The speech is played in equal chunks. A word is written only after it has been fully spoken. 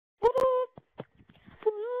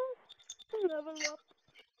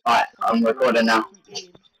Alright, I'm recording now.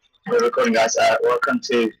 We're recording, guys. Welcome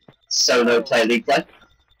to Solo Play League Play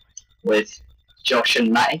with Josh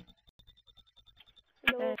and Matty.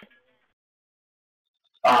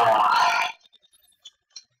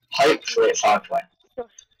 Hopefully it's hard to win.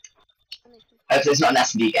 Hopefully it's not an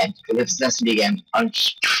S&D game, because if it's an S&D game, I'm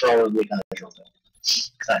probably going to drop it.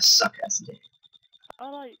 Because I suck at S&D. I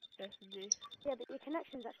like S&D. Yeah, but your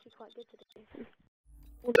connection's actually quite good today.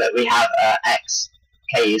 But we have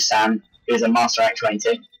XKU Sam, who's a Master Rank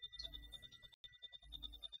 22,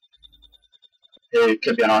 who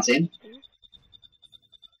could be on our team.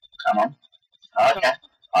 Come on. Oh, okay.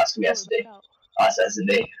 Oh, it's going to be S&D. Oh, it's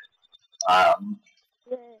S&D.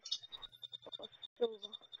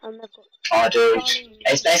 Oh, dude.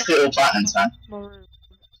 It's basically all platinums, man.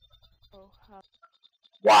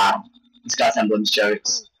 Wow. This guy's emblem's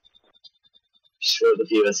jokes. Just for the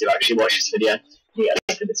viewers who actually watch this video, you get a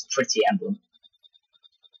look at this pretty emblem.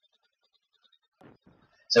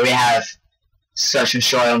 So we have Search and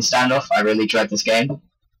Destroy on Standoff. I really dread this game.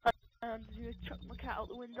 And you chuck my cat out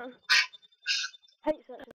the window. Hate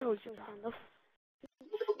Search and Destroy Standoff.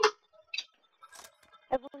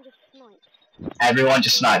 Everyone just snipes. Everyone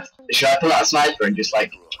just snipes. Should I pull out a sniper and just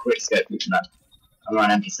like quick scope each of them? I'm on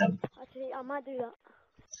MP7. Actually, I might do that.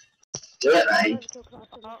 Do it, mate.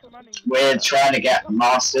 We're trying to get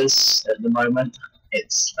masters at the moment.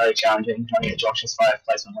 It's very challenging trying to get Josh's 5th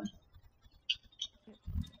placement win.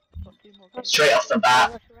 Straight off the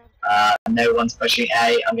bat, no one's pushing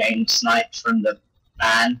A. I'm getting sniped from the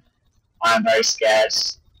van. I'm very scared.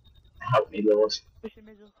 Help me, Lord. Pushing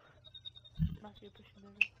middle. Matthew pushing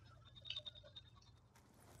middle.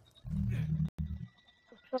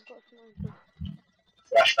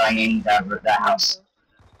 Flash banging their house.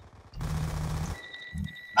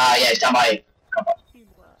 Yeah, it's down by. Come on.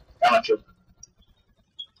 Down my fuel.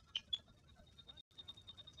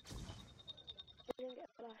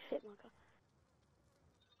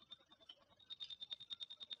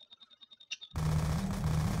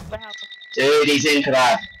 Dude, he's in for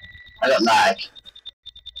that. I got lag.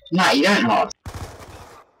 Nah, you don't have.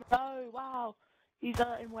 No, wow. He's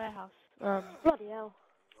in warehouse. Bloody hell.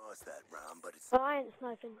 Lost that round, but it's I ain't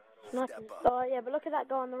sniping. Oh yeah, but look at that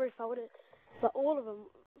guy on the roof. I would have. But all of them,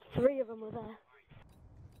 3 of them were there.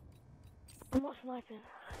 I'm not sniping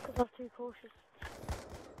because I was too cautious.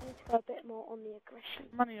 I need to go a bit more on the aggression.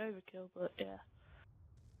 Money overkill, but yeah.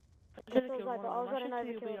 I should have killed one of them. I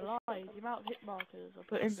should still be alive. The amount of hit markers I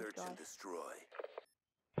put in this guy. Search and destroy.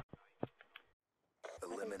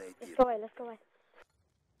 Eliminate the let's go away, let's go away.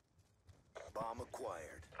 Bomb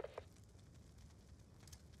acquired.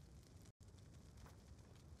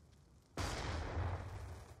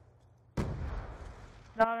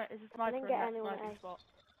 No, it's a sniper in that sniping spot.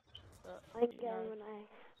 I didn't get anyone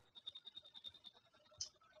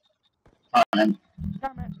A.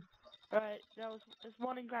 Damn it. Right, there's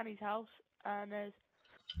one in Granny's house, and there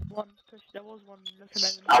was one looking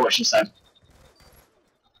over. I'll watch this out.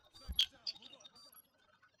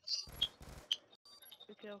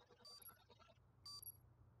 Good kill.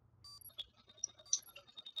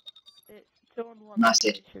 It's 2 on 1.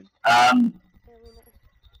 Massive.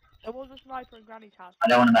 There was a sniper in Granny's house. I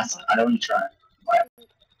don't want to mess. I don't want to try it. Right.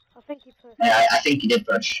 I think he pushed. Yeah, I think he did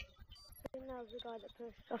push. I think that was the guy that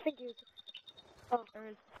pushed. I think he was. Oh, there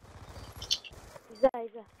is. He's there.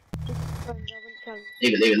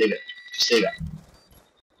 Leave it. Just leave it.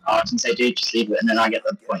 Oh, I was gonna say, dude, just leave it, and then I get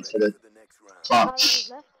the points for the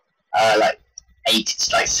plant. Like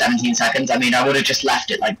 17 seconds. I mean, I would have just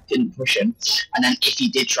left it, like, didn't push him, and then if he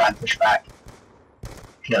did try and push back,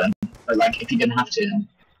 kill him. But like, if he didn't have to, then.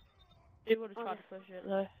 He would have tried to push it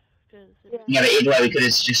though. Yeah, but either way, we could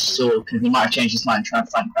have just saw, because he might have changed his mind, trying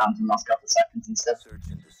to flank round in the last couple of seconds instead. Search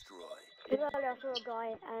and destroy. Earlier I saw a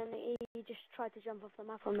guy and he just tried to jump off the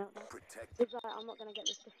map on that one. He's like, I'm not gonna get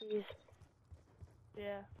this defused.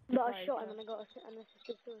 Yeah. But I shot him and I got an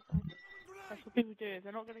assisted suicide. That's what people do, if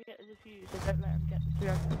they're not gonna get the defuse, they don't let them get the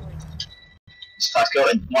 300 points. Let's go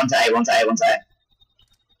in. 1 to A, 1 to A, 1 to A.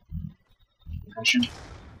 Concussion.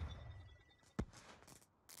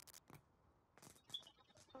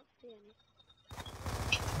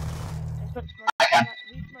 I can.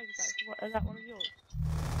 Is that one of yours?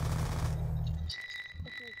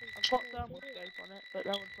 I've got thermal scope on it, but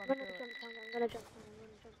that one's fun. I'm gonna jump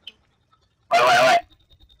on. Wait.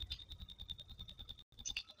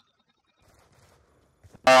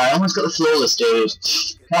 I almost got the flawless, dude.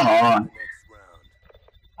 Come on.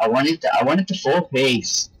 I wanted the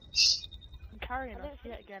 4-piece. I'm carrying us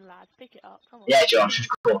yet again, lads. Pick it up. Come on. Yeah, Josh, of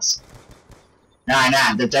course.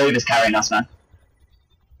 Nah, the Dover's carrying us, man.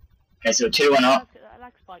 Okay, so 2-1 up.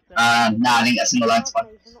 lag spike there? No, I think that's in the lag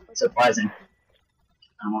spike. Surprising.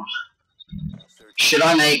 Should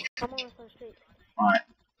I make... Alright.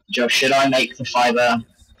 Josh, should I make the Fiverr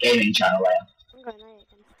gaming channel later?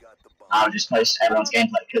 I'll just post everyone's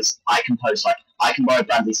gameplay, because I can post, like, I can borrow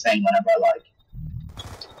Bradley's thing whenever I like.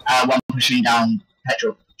 One pushing down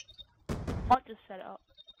petrol. Might just set it up.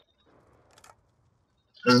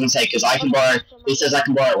 I was gonna say, because I can borrow, he says I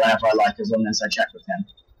can borrow it whenever I like, as long as I check with him.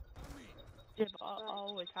 Yeah, but I'll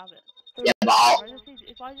always have it. Yeah, but I'll...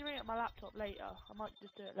 If I ring up my laptop later, I might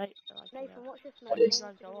just do it later. Like, Nathan, watch this, What mate. is?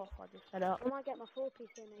 When you guys go off, I just set it up. I might get my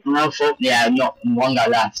 4-piece in, Nathan. No, four, yeah, not one guy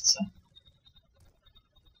left, so.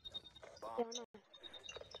 Yeah, I know.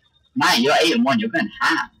 Man, you're 8-1, you're going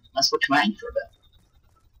ham. That's what you're aiming for a bit.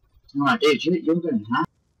 Oh, dude, you're going ham.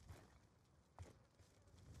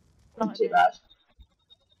 Not too bad.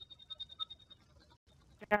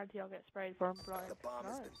 I guarantee I'll get sprayed for him flying.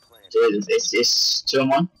 Dude, it's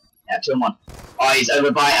 2-1? Yeah, 2-1. Oh, he's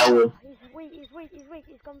over by Elwood. He's weak.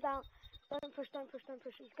 He's gone down. Don't push.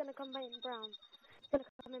 He's gonna come in brown.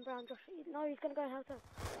 Josh. No, he's gonna go helter.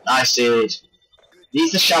 Nice, dude.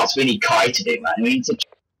 These are the shots we need Kai to do, man. We need to...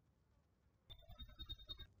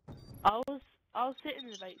 I was sitting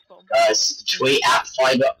in the bait spot. Guys, tweet at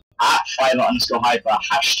Fiverr_hyper,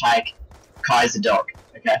 hashtag Kai's the dog,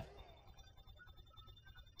 okay?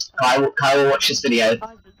 Kai will watch this video.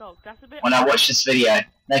 Kai's the dog. That's a bit. When I watch this video,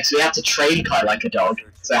 next we have to train Kai like a dog.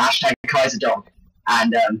 So hashtag Kai's a dog.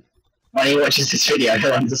 And when he watches this video,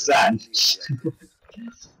 he'll understand.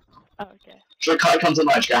 Oh, okay. So when Kai comes on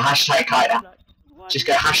live, just go hashtag Kai now. Just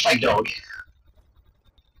go hashtag dog.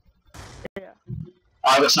 Yeah.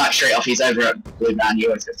 I got sniped straight off. He's over at Blue Man. You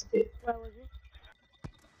always get to hit. Where was he?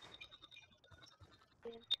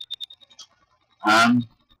 I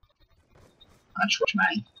just watch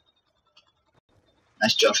Matty.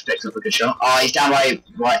 Nice, Josh picked up a good shot. Oh, he's down right,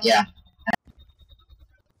 yeah.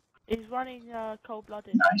 He's running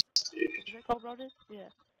cold-blooded. Nice, dude. Is it cold-blooded? Yeah.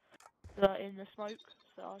 In the smoke,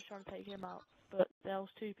 so I was trying to take him out. But there was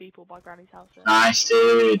 2 people by Granny's house there. Nice,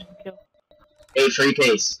 dude. Kill. 8-3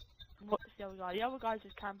 piece. What's the other guy? The other guy's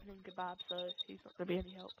just camping in kebab, so he's not going to be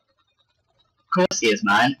any help. Of course he is,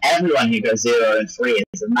 man. Everyone who goes 0 and 3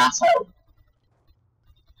 is a mass help.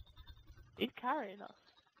 He's carrying us.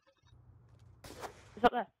 He's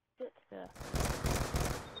up there. Yeah.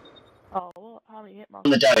 Oh, what? How many hit marks?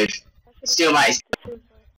 On the dove. Steal Matty's.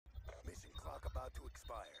 Mission clock about to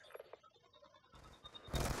expire.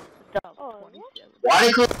 The dove. Oh, 27. Why do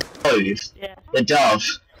they call it the dove? Yeah. The dove.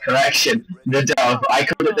 Correction. The dove. I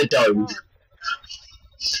called it the dove.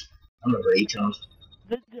 I'm a retard.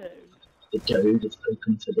 The dove. The dove is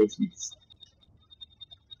open for business.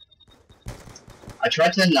 I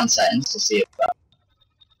tried turning down settings to see if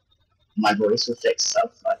my voice will fix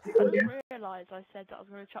itself like the I audio. didn't realise I said that I was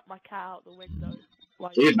going to chuck my cat out the window.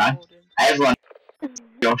 While Dude, you were man. recording. Everyone,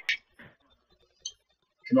 Josh.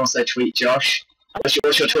 You can also tweet Josh. What's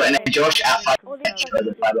your Twitter name, Josh? At 5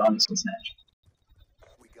 the Fiverr_snitch.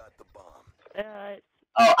 We got the bomb. It's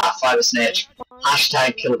Oh, at Fiverr_snitch.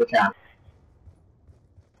 Hashtag kill the cat.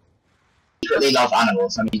 Secretly love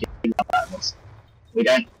animals. I mean, you love animals. We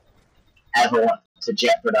don't ever want to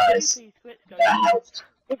jeopardize their health.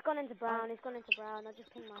 He's gone into brown. I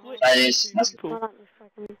just pinged my head. That is, that's I like this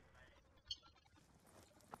fucking...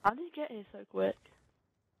 How did you get here so quick?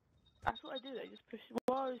 That's what I do, they just push...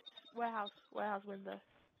 Whoa, warehouse window.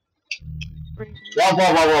 What?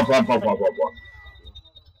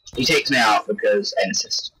 He takes me out because aim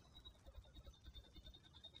assist.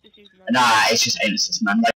 Nah, it's just aim assist,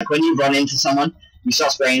 man. Like, when you run into someone, you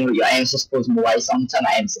start spraying with your aim assist, pulls them away, so I'm turning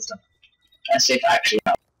my aim assist on. Let's see if it actually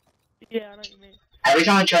helps. Yeah, I know what you mean. Every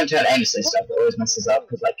time I try and turn aim assist stuff, it always messes up,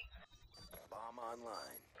 because, like, Bomb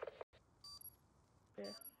online.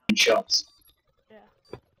 shots. Yeah.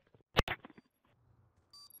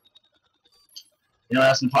 You know what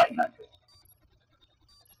else I'm fighting that?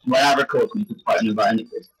 When I record, we can fight about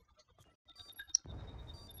anything.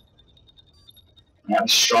 We have a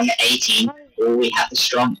strong 18. Oh, we have the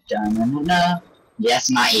strong. Da-na-na-na. Yes,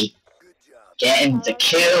 Matty. Good job. Getting the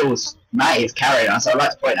kills. Matty's carrying us. I'd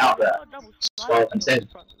like to point out that. 12 and 2.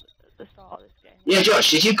 Yeah,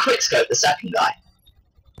 Josh, did you quickscope the second guy?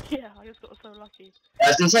 Yeah, I just got so lucky. I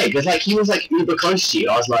was gonna say, because like he was like uber close to you.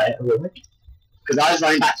 I was like, what? Because I was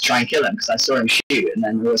running back to try and kill him because I saw him shoot, and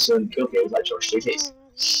then I saw him kill me. It was like Josh, shoot it.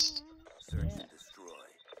 Search and destroy.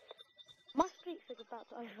 My streaks are about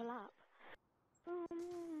to overlap.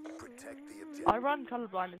 Protect the objective. I run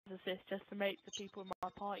colourblind as assist just to make the people in my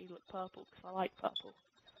party look purple because I like purple.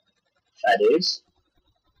 That is.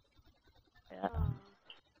 Yeah.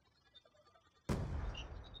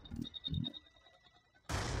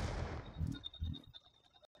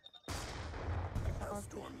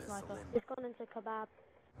 Storm missile sniper. in. It's gone into kebab.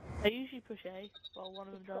 They usually push A. Well, one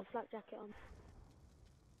of them He's got does. a flak jacket on.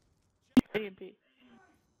 A and B.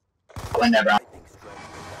 Went there, Brown. Lightning strike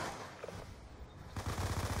inbound.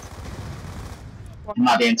 One He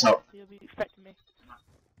might be in upstairs, top. He'll be expecting me.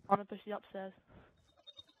 I'm gonna push the upstairs.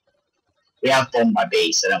 We have bombed by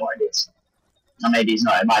B, so don't worry, dudes. Or maybe he's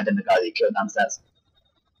not. It might have been the guy that you killed downstairs.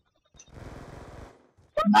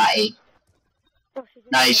 Matty. Josh, he's in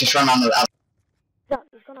No, he's just run around the. He's up,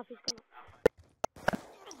 he's gone up, he's gone up.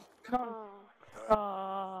 No.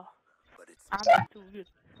 Oh. But it's I'm Sorry. too good.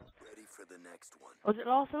 ready for the next one. Was it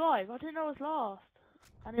last alive? I didn't know it was last.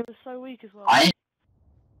 And it was so weak as well.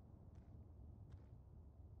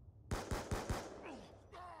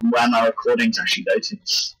 Where my recordings actually go to.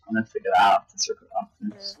 I'm gonna figure that out. Let's record after.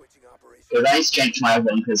 Yeah. Switching operations. Because I need to change my other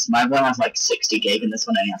one because my other one has like 60 gig and this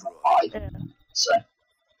one only has like 5. Yeah. So.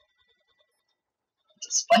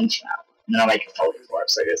 Just bunch out. And then I'll make a folder for it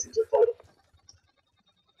so it goes into a folder.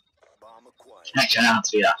 Bomb acquired. Actually, I know how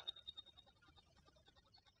to do that.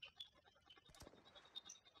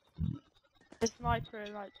 The sniper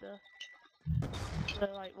and like the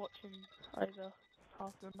like watching over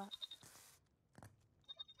half of the map.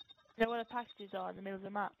 You know where the packages are in the middle of the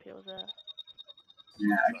map? It was there.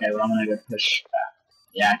 Yeah, okay, well I'm gonna go push that.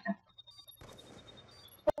 Yeah, okay.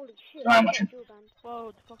 Holy shit, Sorry, I'm he's got watching. a dual band. Whoa,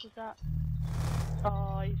 what the fuck was that?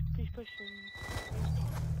 Oh, he's pushing.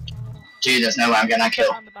 Oh, Dude, there's no way I'm getting that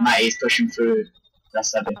kill. Matty's pushing through.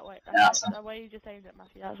 That's that bit. that way, Yeah, that's that's that way you just aimed at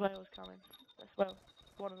Matthew. That's where it was coming. That's where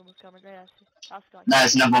one of them was coming. Yeah, that's the guy. No,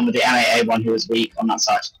 there's another one with the M8A one who was weak on that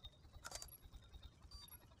side.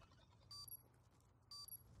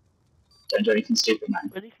 Don't do anything stupid, man.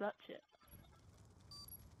 Really clutch it.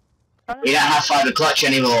 We don't have fiber clutch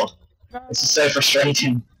anymore. No, This is so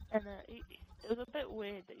frustrating. And it was a bit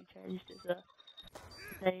weird that he changed his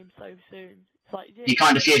name so soon. It's like He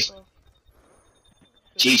kind of used-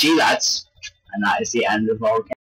 GG, lads. And that is the end of our game.